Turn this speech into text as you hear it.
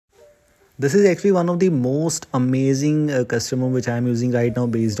This is actually one of the most amazing custom ROM which I am using right now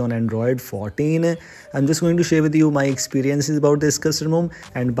based on Android 14. I'm just going to share with you my experiences about this custom ROM.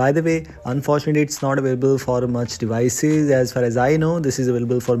 And by the way, unfortunately, it's not available for much devices. As far as I know, this is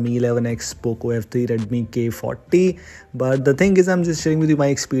available for Mi 11X, Poco F3, Redmi K40. But the thing is, I'm just sharing with you my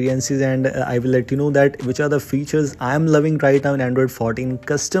experiences, and I will let you know that which are the features I'm loving right now in Android 14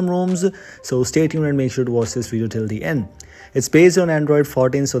 custom ROMs. So stay tuned and make sure to watch this video till the end. It's based on Android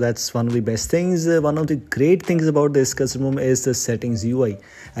 14, so that's one of the best things. One of the great things about this custom ROM is the settings UI.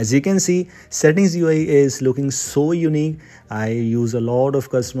 As you can see, settings UI is looking so unique. I use a lot of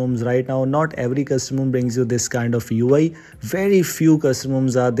custom ROMs right now. Not every custom ROM brings you this kind of UI. Very few custom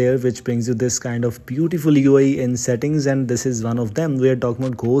ROMs are there which brings you this kind of beautiful UI in settings, and this is one of them. We are talking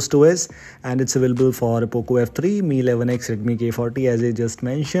about Ghost OS, and it's available for Poco F3, Mi 11X, Redmi K40 as I just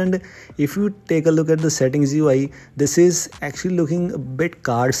mentioned. If you take a look at the settings UI, this is actually looking a bit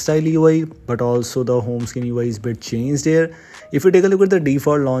card style UI, but also the home screen UI is a bit changed here. If you take a look at the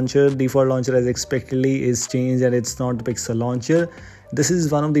default launcher as expectedly is changed, and it's not the Pixel launcher. This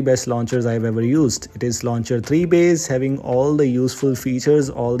is one of the best launchers I've ever used. It is launcher 3 base, having all the useful features,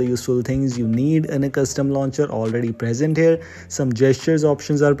 all the useful things you need in a custom launcher already present here. Some gestures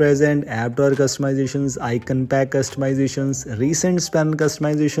options are present, app drawer customizations, icon pack customizations, recent panel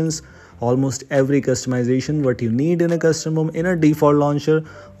customizations. Almost every customization what you need in a custom ROM in a default launcher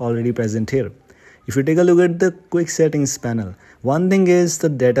already present here. If you take a look at the quick settings panel, one thing is the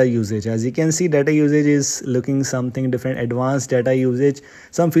data usage. As you can see, data usage is looking something different, advanced data usage.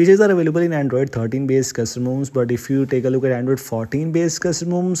 Some features are available in Android 13 based custom ROMs, but if you take a look at Android 14 based custom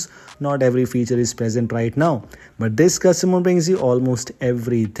ROMs, not every feature is present right now. But this custom ROM brings you almost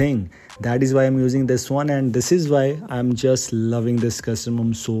everything. That is why I'm using this one, and this is why I'm just loving this custom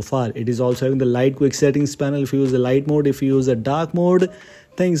ROM so far. It is also having the light quick settings panel. If you use the light mode, if you use the dark mode,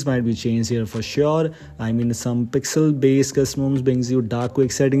 things might be changed here for sure. I mean, some pixel based custom ROMs brings you dark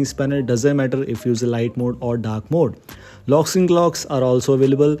quick settings panel. Doesn't matter if you use a light mode or dark mode. LockScreen clocks are also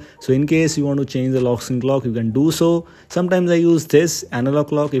available, so in case you want to change the LockScreen clock, you can do so. Sometimes I use this analog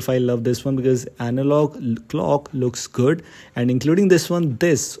clock if I love this one, because analog clock looks good, and including this one,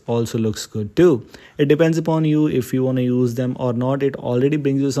 this also looks good too. It depends upon you if you want to use them or not. It already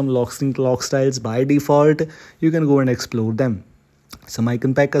brings you some LockScreen clock styles by default. You can go and explore them. Some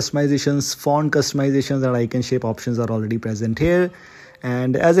icon pack customizations, font customizations, and icon shape options are already present here.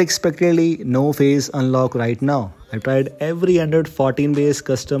 And as expectedly, no face unlock right now. I tried every Android 14 based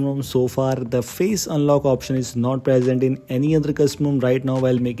custom ROM so far. The face unlock option is not present in any other custom ROM right now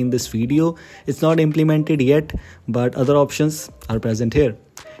while making this video. It's not implemented yet, but other options are present here.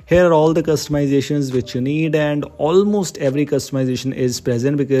 Here are all the customizations which you need, and almost every customization is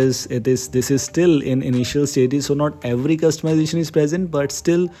present because this is still in initial stages, so not every customization is present, but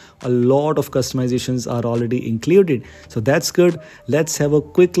still a lot of customizations are already included. So that's good. Let's have a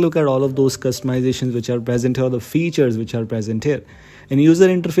quick look at all of those customizations which are present here, the features which are present here. In user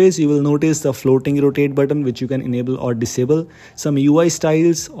interface, you will notice the floating rotate button which you can enable or disable. Some UI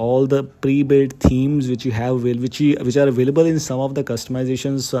styles, all the pre-built themes which you have, which are available in some of the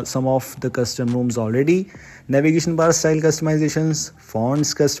customizations, some of the custom ROMs already. Navigation bar style customizations,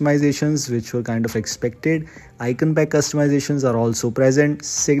 fonts customizations which were kind of expected. Icon pack customizations are also present.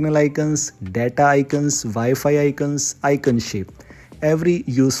 Signal icons, data icons, Wi-Fi icons, icon shape. Every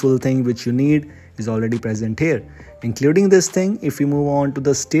useful thing which you need is already present here. Including this thing, if you move on to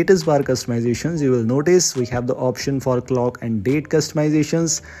the status bar customizations, you will notice we have the option for clock and date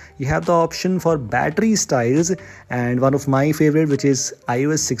customizations. You have the option for battery styles, and one of my favorite, which is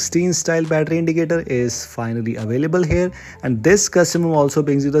iOS 16 style battery indicator, is finally available here. And this custom ROM also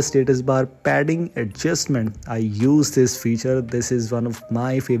brings you the status bar padding adjustment. I use this feature. This is one of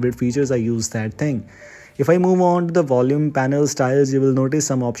my favorite features. I use that thing. If I move on to the volume panel styles, you will notice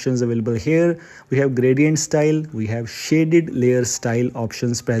some options available here. We have gradient style, we have shaded layer style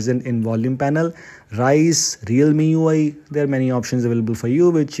options present in volume panel. Rise, Realme UI, there are many options available for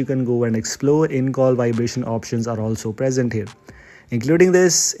you which you can go and explore. In-call vibration options are also present here. Including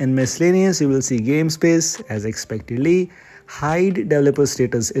this, in miscellaneous, you will see game space as expectedly. Hide developer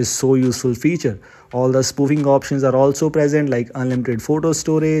status is so useful feature. All the spoofing options are also present, like unlimited photo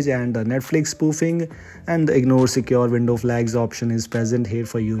storage and the Netflix spoofing, and the ignore secure window flags option is present here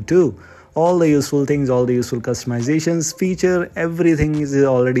for you too. All the useful things, all the useful customizations, feature, everything is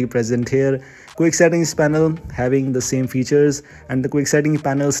already present here. Quick settings panel having the same features, and the quick settings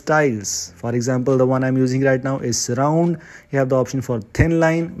panel styles. For example, the one I'm using right now is round. You have the option for thin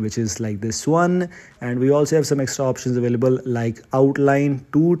line, which is like this one, and we also have some extra options available like outline,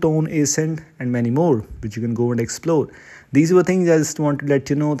 two-tone accent, and many more, which you can go and explore. These were things I just want to let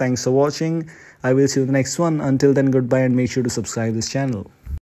you know. Thanks for watching. I will see you in the next one. Until then, goodbye, and make sure to subscribe this channel.